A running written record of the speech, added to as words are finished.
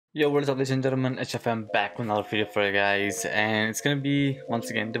Yo, what is up, ladies and gentlemen? HFM back with another video for you guys, and it's gonna be once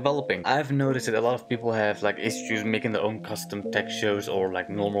again developing. I've noticed that a lot of people have like issues making their own custom textures or like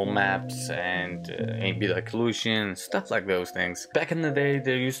normal maps and maybe like illusion, stuff like those things. Back in the day,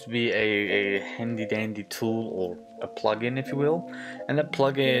 there used to be a handy dandy tool or a plugin, if you will, and that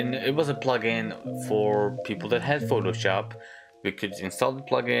plugin, it was a plugin for people that had Photoshop. We could install the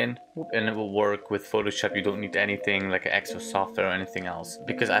plugin and it will work with Photoshop. You don't need anything like extra software or anything else,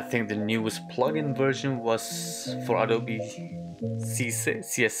 because I think the newest plugin version was for Adobe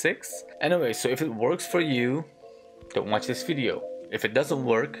CS6. Anyway, so if it works for you, don't watch this video. If it doesn't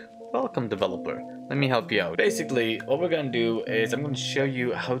work, welcome developer, let me help you out. Basically what we're gonna do is I'm going to show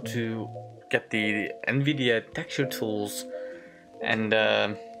you how to get the Nvidia texture tools, and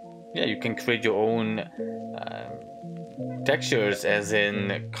yeah, you can create your own textures, as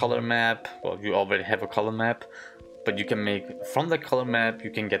in color map. Well, you already have a color map, but you can make from the color map,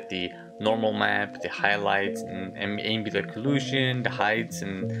 you can get the normal map, the highlights and ambient occlusion, the heights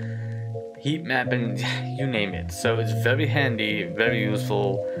and heat map, and you name it. So it's very handy, very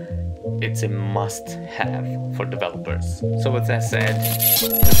useful. It's a must have for developers. So with that said,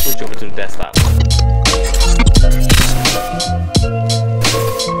 let's switch over to the desktop.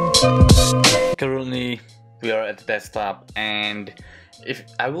 Currently we are at the desktop, and if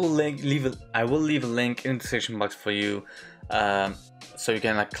I will leave a link in the description box for you, so you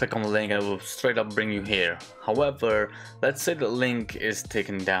can like click on the link and it will straight up bring you here. However, let's say the link is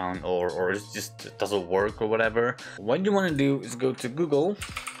taken down or it just doesn't work or whatever. What you want to do is go to Google.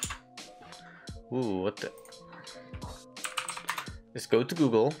 Ooh, what the? Just go to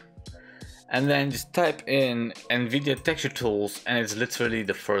Google and then just type in Nvidia texture tools, and it's literally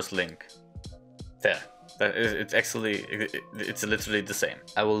the first link there. It's literally the same.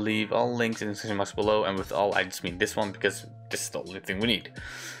 I will leave all links in the description box below, and with all I just mean this one because this is the only thing we need.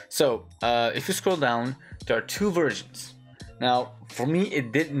 So if you scroll down, there are two versions. Now for me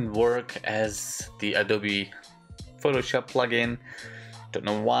it didn't work as the Adobe Photoshop plugin. Don't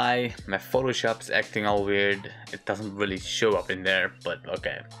know why. My Photoshop is acting all weird. It doesn't really show up in there, but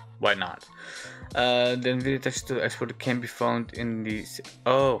okay, why not? The Nvidia texture export can be found in the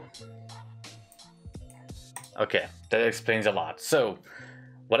okay, that explains a lot. So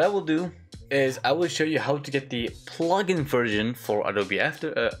what I will do is I will show you how to get the plugin version for Adobe Adobe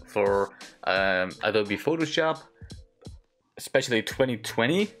Photoshop, especially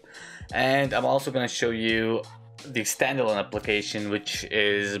 2020, and I'm also going to show you the standalone application, which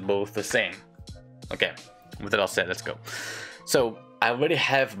is both the same. Okay, with that all said, let's go. So I already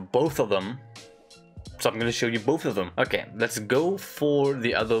have both of them, so I'm going to show you both of them. Okay, let's go for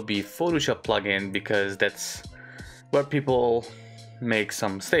the Adobe Photoshop plugin, because that's where people make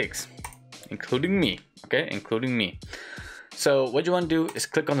some mistakes, including me. Okay, including me. So what you want to do is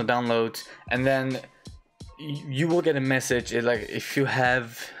click on the download, and then you will get a message. Like if you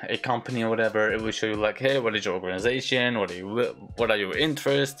have a company or whatever, it will show you like, hey, what is your organization? What are your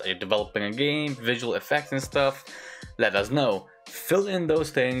interests? Are you developing a game, visual effects and stuff? Let us know. Fill in those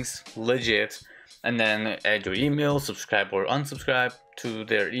things legit, and then add your email, subscribe or unsubscribe to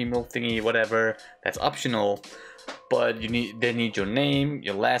their email thingy, whatever. That's optional, but they need your name,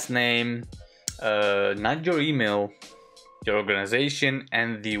 your last name, not your email, your organization,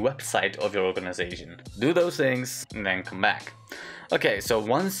 and the website of your organization. Do those things and then come back. Okay, so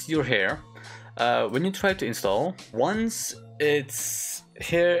once you're here, when you try to install, once it's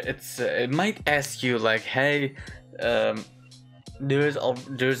here, it might ask you like, hey, there's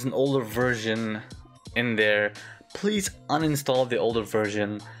an older version in there, please uninstall the older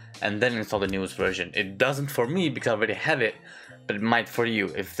version and then install the newest version. It doesn't for me because I already have it, but it might for you.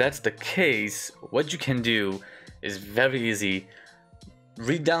 If that's the case, what you can do is very easy.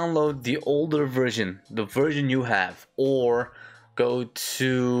 Re-download the older version, the version you have, or go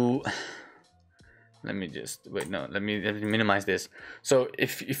to, let me just wait, no, let me minimize this. So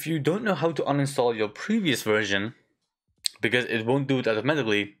if you don't know how to uninstall your previous version, because it won't do it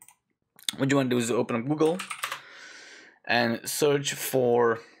automatically, what you want to do is open up Google and search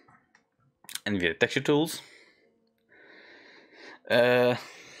for Nvidia texture tools,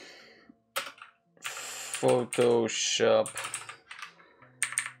 Photoshop,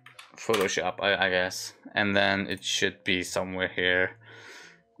 I guess, and then it should be somewhere here.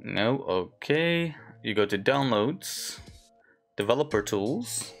 No, okay, you go to downloads, developer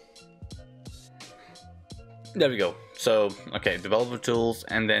tools. There we go. So okay, developer tools,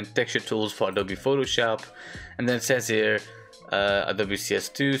 and then texture tools for Adobe Photoshop, and then it says here Adobe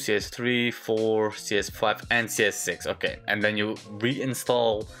CS2, CS3, 4, CS5 and CS6. Okay, and then you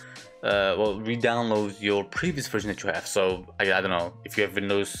reinstall well, re-download your previous version that you have. So I don't know, if you have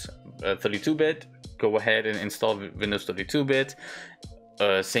Windows 32-bit, go ahead and install Windows 32-bit.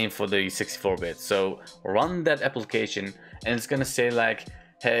 Same for the 64-bit. So run that application, and it's gonna say like,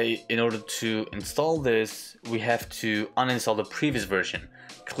 hey, in order to install this, we have to uninstall the previous version.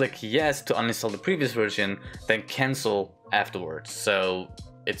 Click yes to uninstall the previous version, then cancel afterwards. So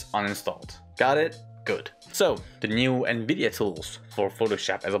it's uninstalled. Got it? Good. So the new Nvidia tools for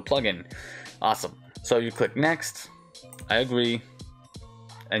Photoshop as a plugin. Awesome. So you click next, I agree,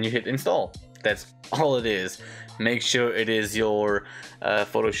 and you hit install. That's all it is. Make sure it is your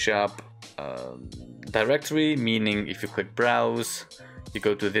Photoshop directory, meaning if you click browse, you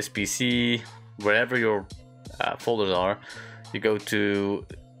go to this PC, wherever your folders are, you go to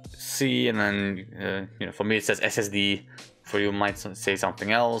C, and then you know, for me it says SSD, for you might say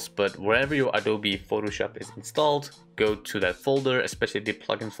something else, but wherever your Adobe Photoshop is installed, go to that folder, especially the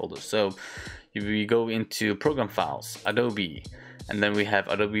plugins folder. So we go into program files, Adobe, and then we have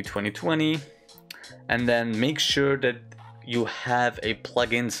Adobe 2020, and then make sure that you have a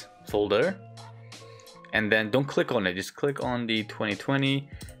plugins folder, and then don't click on it, just click on the 2020,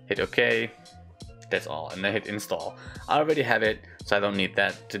 hit OK, that's all, and then hit install. I already have it, so I don't need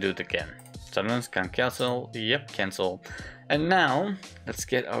that to do it again. So I'm just gonna cancel, yep, cancel. And now let's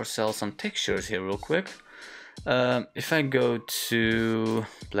get ourselves some textures here real quick. If I go to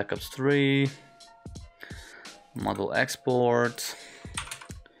Black Ops 3, model export,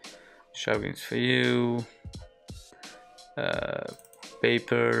 Sharpgamers4you,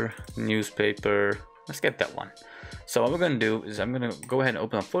 paper, newspaper, let's get that one. So what we're gonna do is I'm gonna go ahead and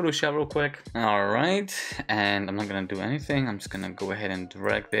open up Photoshop real quick. All right, and I'm not gonna do anything. I'm just gonna go ahead and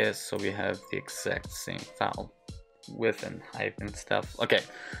drag this so we have the exact same file width and height and stuff. Okay,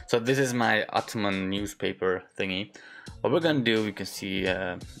 so this is my Ottoman newspaper thingy. What we're gonna do, you can see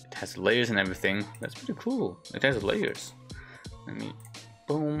it has layers and everything. That's pretty cool. It has layers. Let me,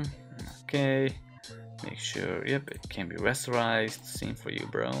 boom, okay. Make sure, yep, it can be rasterized. Same for you,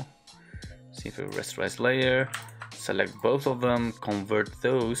 bro. Same for rasterized layer. Select both of them, convert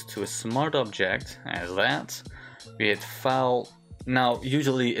those to a smart object as that. We hit file. Now,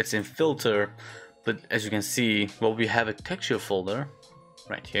 usually it's in filter, but as you can see, well, we have a texture folder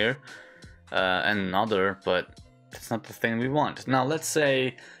right here and another, but that's not the thing we want. Now, let's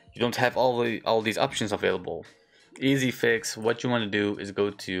say you don't have all these options available. Easy fix. What you want to do is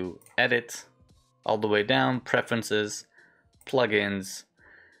go to edit, all the way down, preferences, plugins,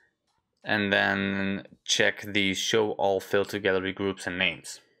 and then check the show all filter gallery groups and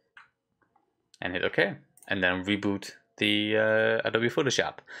names, and hit OK, and then reboot the Adobe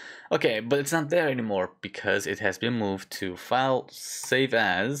Photoshop. Okay, but it's not there anymore because it has been moved to File, Save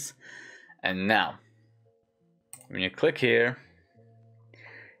As, and now when you click here,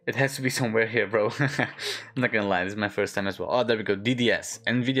 it has to be somewhere here, bro. I'm not gonna lie, this is my first time as well. Oh, there we go, DDS,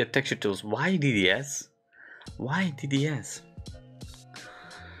 Nvidia Texture Tools. Why DDS? Why DDS?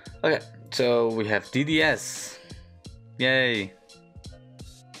 Okay, so we have DDS. Yay.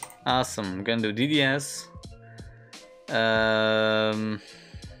 Awesome. I'm gonna do DDS.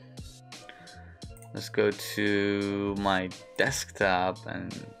 Let's go to my desktop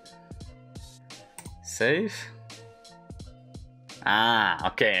and save. Ah,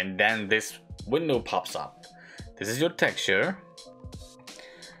 okay, and then this window pops up. This is your texture.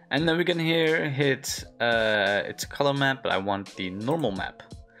 And then we can here hit it's a color map, but I want the normal map.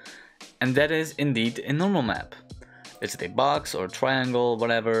 And that is indeed a normal map. Is it a box or triangle,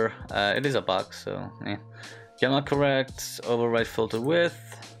 whatever? It is a box, so yeah. Gamma correct, override filter width.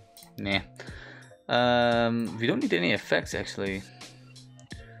 Nah. We don't need any effects actually.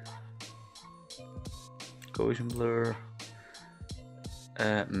 Gaussian blur.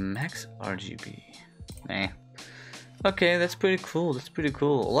 Max RGB. Nah. Okay, that's pretty cool. That's pretty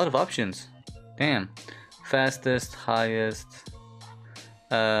cool. A lot of options. Damn. Fastest, highest.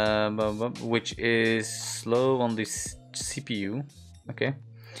 Which is slow on the CPU. Okay.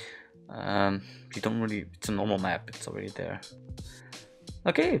 You don't really, it's a normal map, it's already there.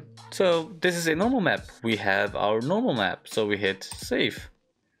 Okay, so this is a normal map. We have our normal map, so we hit save.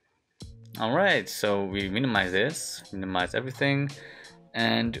 Alright, so we minimize this, minimize everything,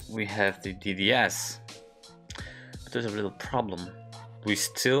 and we have the DDS. But there's a little problem. I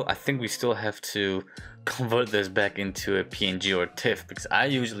think we still have to convert this back into a PNG or TIFF, because I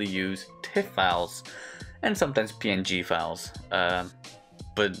usually use TIFF files and sometimes PNG files,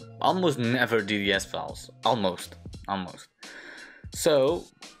 but almost never DDS files. Almost. So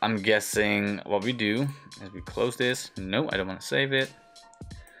I'm guessing what we do is we close this. No, I don't want to save it.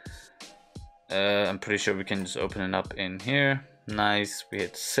 I'm pretty sure we can just open it up in here. Nice. We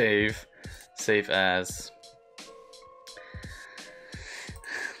hit save, save as,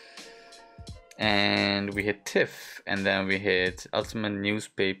 and we hit TIFF, and then we hit Ultimate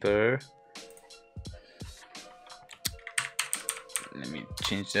Newspaper. Let me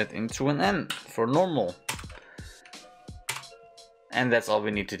change that into an N for normal. And that's all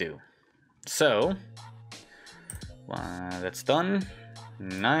we need to do. So that's done.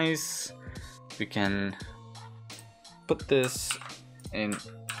 Nice. We can put this in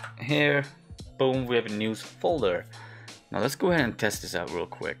here. Boom, we have a news folder. Now let's go ahead and test this out real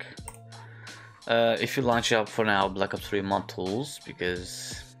quick. If you launch up for now Black Ops 3 mod tools,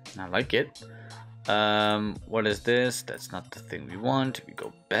 because I like it. What is this? That's not the thing we want. We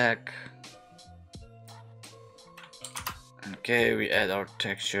go back. Okay, we add our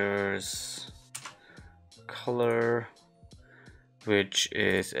textures, color, which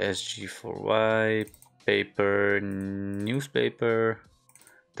is SG4Y, paper, newspaper.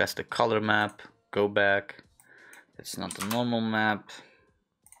 That's the color map. Go back. It's not the normal map.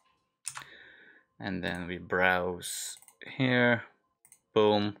 And then we browse here.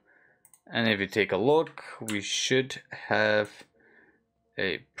 Boom. And if you take a look, we should have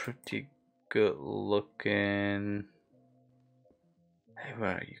a pretty good looking. Hey,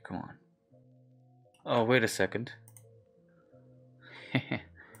 where are you? Come on. Oh, wait a second.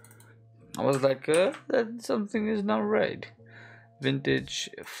 I was like, that something is not right. Vintage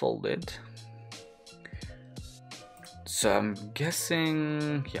folded. So I'm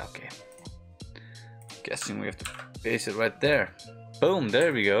guessing, yeah, okay. Guessing we have to paste it right there. Boom,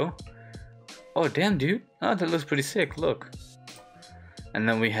 there we go. Oh, damn, dude. Oh, that looks pretty sick, look. And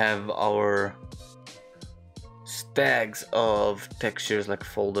then we have our stacks of textures like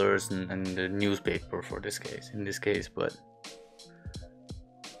folders and the newspaper for this case, in this case, but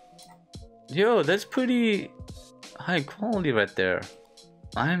yo, that's pretty high quality right there.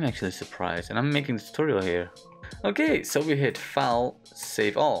 I'm actually surprised, and I'm making the tutorial here. Okay, so we hit File,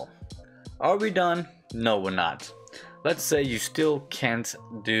 Save All. Are we done? No, we're not. Let's say you still can't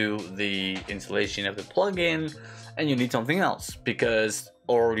do the installation of the plugin and you need something else, because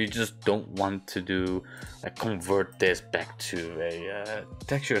or you just don't want to do convert this back to a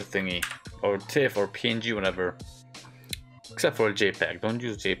texture thingy or TIFF or PNG, whatever, except for a JPEG. Don't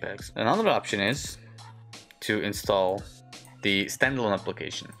use JPEGs. Another option is to install the standalone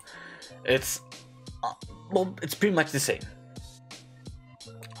application. It's well, it's pretty much the same.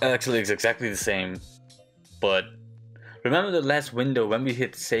 Actually, it's exactly the same, but remember the last window when we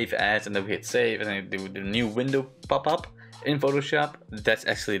hit save as and then we hit save and then the new window pop up in Photoshop? That's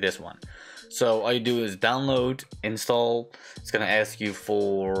actually this one. So all you do is download, install. It's gonna ask you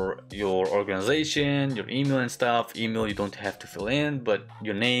for your organization, your email and stuff. Email you don't have to fill in, but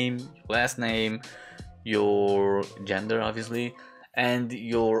your name, your last name, your gender obviously, and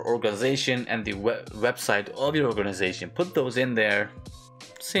your organization and the website of your organization. Put those in there,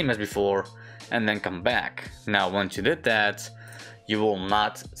 same as before, and then come back. Now once you did that, you will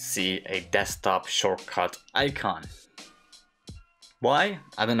not see a desktop shortcut icon. Why?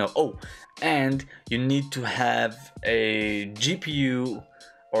 I don't know. Oh, and you need to have a GPU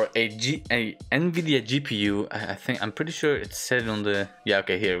or a Nvidia GPU. I think, I'm pretty sure it said on the, yeah,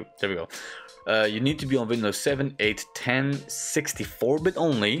 okay, here, there we go. You need to be on Windows 7, 8, 10, 64-bit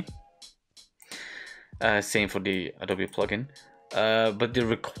only. Same for the Adobe plugin. But the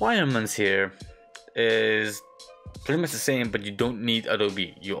requirements here is pretty much the same, but you don't need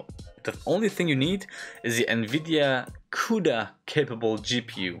Adobe. The only thing you need is the Nvidia CUDA capable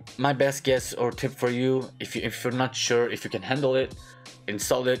GPU. My best guess or tip for you, if you're not sure if you can handle it,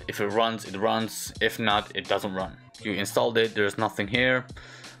 install it. If it runs, it runs. If not, it doesn't run. You installed it, there's nothing here.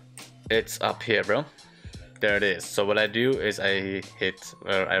 It's up here, bro. There it is. So what I do is I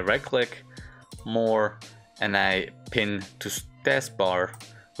right click, more, and I pin to taskbar,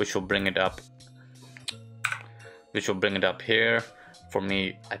 which will bring it up. Here. For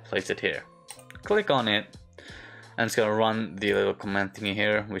me, I place it here. Click on it, and it's gonna run the little command thingy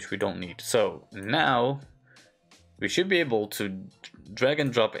here, which we don't need. So now we should be able to drag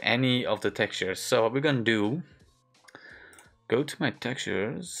and drop any of the textures. So what we're gonna do, go to my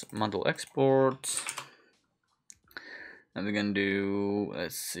textures, model export, and we're gonna do,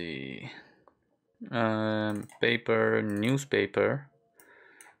 let's see, paper, newspaper.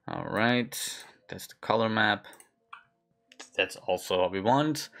 All right, that's the color map. That's also what we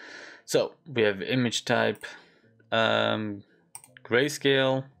want. So we have image type,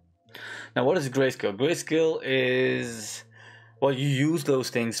 grayscale. Now what is grayscale? Grayscale is, well, you use those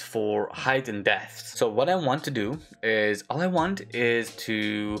things for height and depth. So what I want to do is, all I want is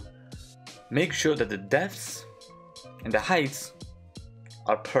to make sure that the depths and the heights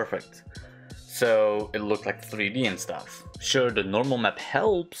are perfect. So it looked like 3D and stuff. Sure, the normal map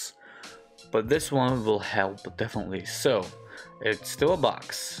helps, but this one will help definitely. So it's still a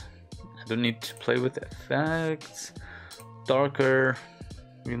box. I don't need to play with effects. Darker,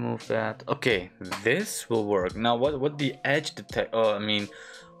 remove that. Okay, this will work. Now what the edge detect,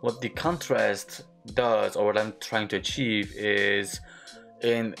 what the contrast does, or what I'm trying to achieve, is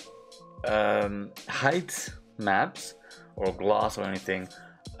in height maps or gloss or anything,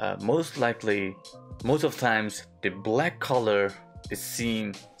 most of times the black color is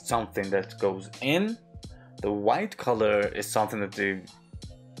seen something that goes in, the white color is something that the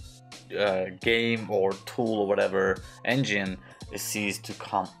game or tool or whatever engine sees to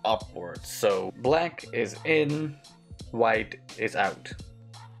come upwards. So black is in, white is out,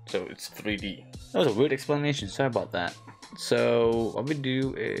 so it's 3D. That was a weird explanation, sorry about that. So what we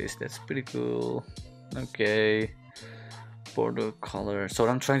do is, that's pretty cool. Okay, border color. So what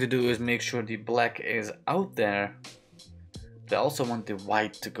I'm trying to do is make sure the black is out there, but I also want the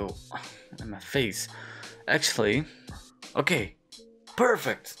white to go in my face. Actually, okay,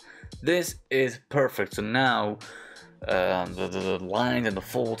 perfect. This is perfect. So now the lines and the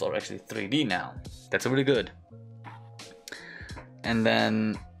folds are actually 3D now. That's really good. And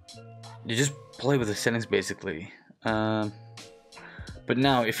then you just play with the settings basically. But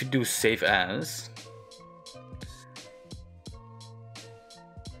now if you do save as,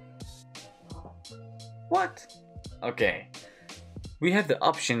 what? Okay, we have the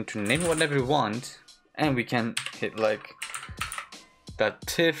option to name whatever we want, and we can hit like that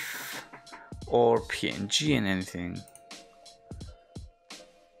TIFF or PNG and anything.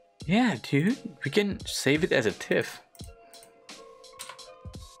 Yeah, dude, we can save it as a TIFF.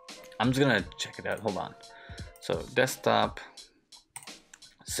 I'm just gonna check it out, hold on. So desktop,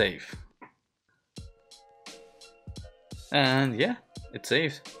 save, and yeah, it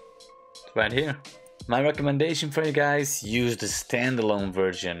saves. It's right here. My recommendation for you guys, use the standalone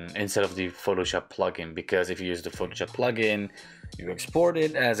version instead of the Photoshop plugin, because if you use the Photoshop plugin, you export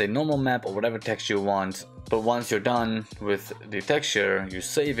it as a normal map or whatever texture you want, but once you're done with the texture, you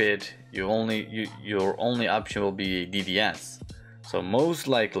save it, your only option will be DDS. So most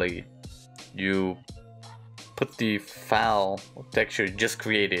likely you put the file or texture you just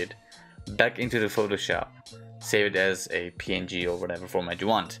created back into the Photoshop, save it as a PNG or whatever format you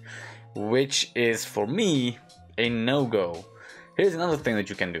want, which is for me a no-go. Here's another thing that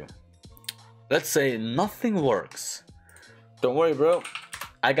you can do. Let's say nothing works. Don't worry, bro,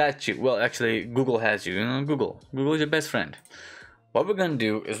 I got you. Well, actually Google has you, Google is your best friend. What we're gonna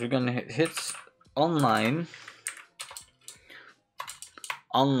do is we're gonna hit online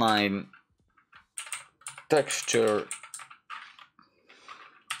texture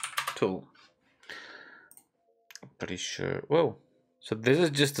tool. Pretty sure. Whoa. So this is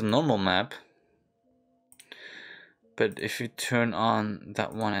just a normal map, but if you turn on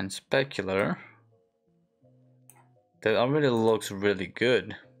that one and specular, that already looks really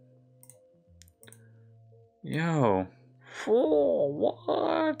good. Yo, oh,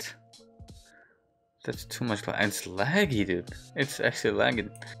 what? That's too much. And it's laggy, dude. It's actually lagging.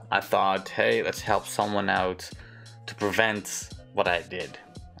 I thought, hey, let's help someone out to prevent what I did.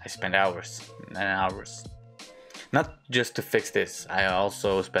 I spent hours and hours. Not just to fix this, I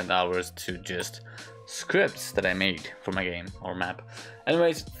also spent hours to just scripts that I made for my game or map.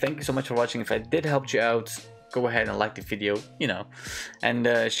 Anyways, thank you so much for watching. If I did help you out, go ahead and like the video, and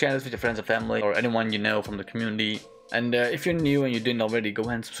share this with your friends and family or anyone you know from the community. And if you're new and you didn't already, go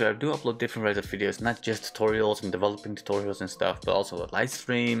ahead and subscribe. I do upload different varieties of videos, not just tutorials and developing tutorials and stuff, but also a live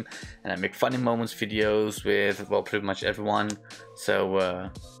stream, and I make funny moments videos with, well, pretty much everyone. So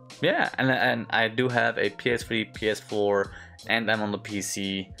yeah, and I do have a PS3, PS4, and I'm on the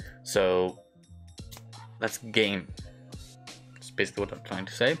PC, so let's game. That's basically what I'm trying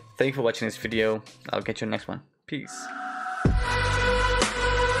to say. Thank you for watching this video. I'll catch you in the next one. Peace.